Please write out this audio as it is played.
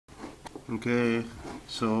Okay,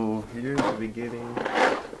 so here's the beginning.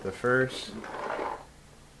 The first.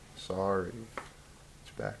 Sorry.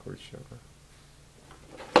 It's backwards,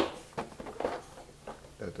 Jonah.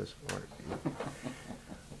 That doesn't work.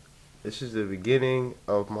 This is the beginning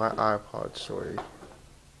of my iPod story. Yeah,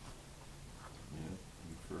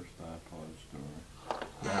 your first iPod story.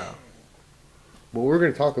 Now, what we're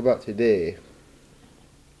going to talk about today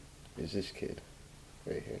is this kid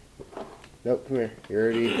right here. Nope, come here.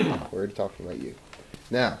 We're already talking about you.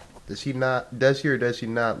 Now, does he or does he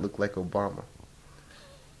not look like Obama?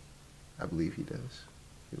 I believe he does.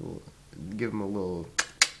 Give him a little,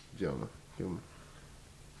 Jonah. Give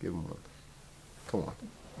him one. Come on.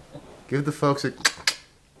 Give the folks a...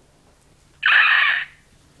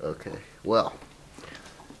 Okay, well,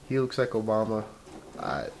 he looks like Obama.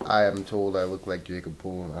 I am told I look like Jacob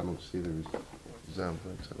Poole. I don't see the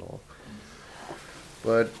resemblance at all.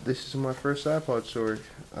 But this is my first iPod story.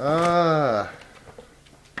 Yeah.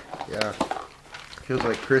 Feels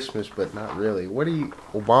like Christmas, but not really.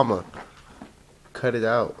 Obama, cut it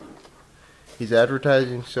out. He's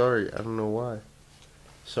advertising, sorry, I don't know why.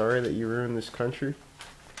 Sorry that you ruined this country?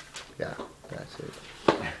 Yeah, that's it.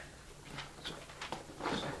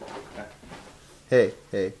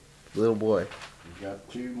 Hey, little boy. You got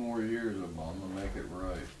 2 more years, Obama. Make it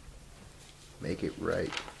right. Make it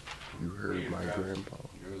right. You heard my grandpa.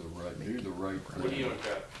 You're the right. Do the right thing. What do you want,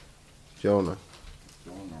 Jeff? Jonah.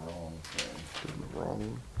 Doing the wrong thing. Doing the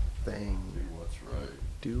wrong thing. Do what's right.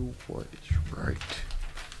 Do what is right.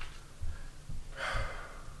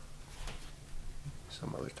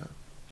 Some other time.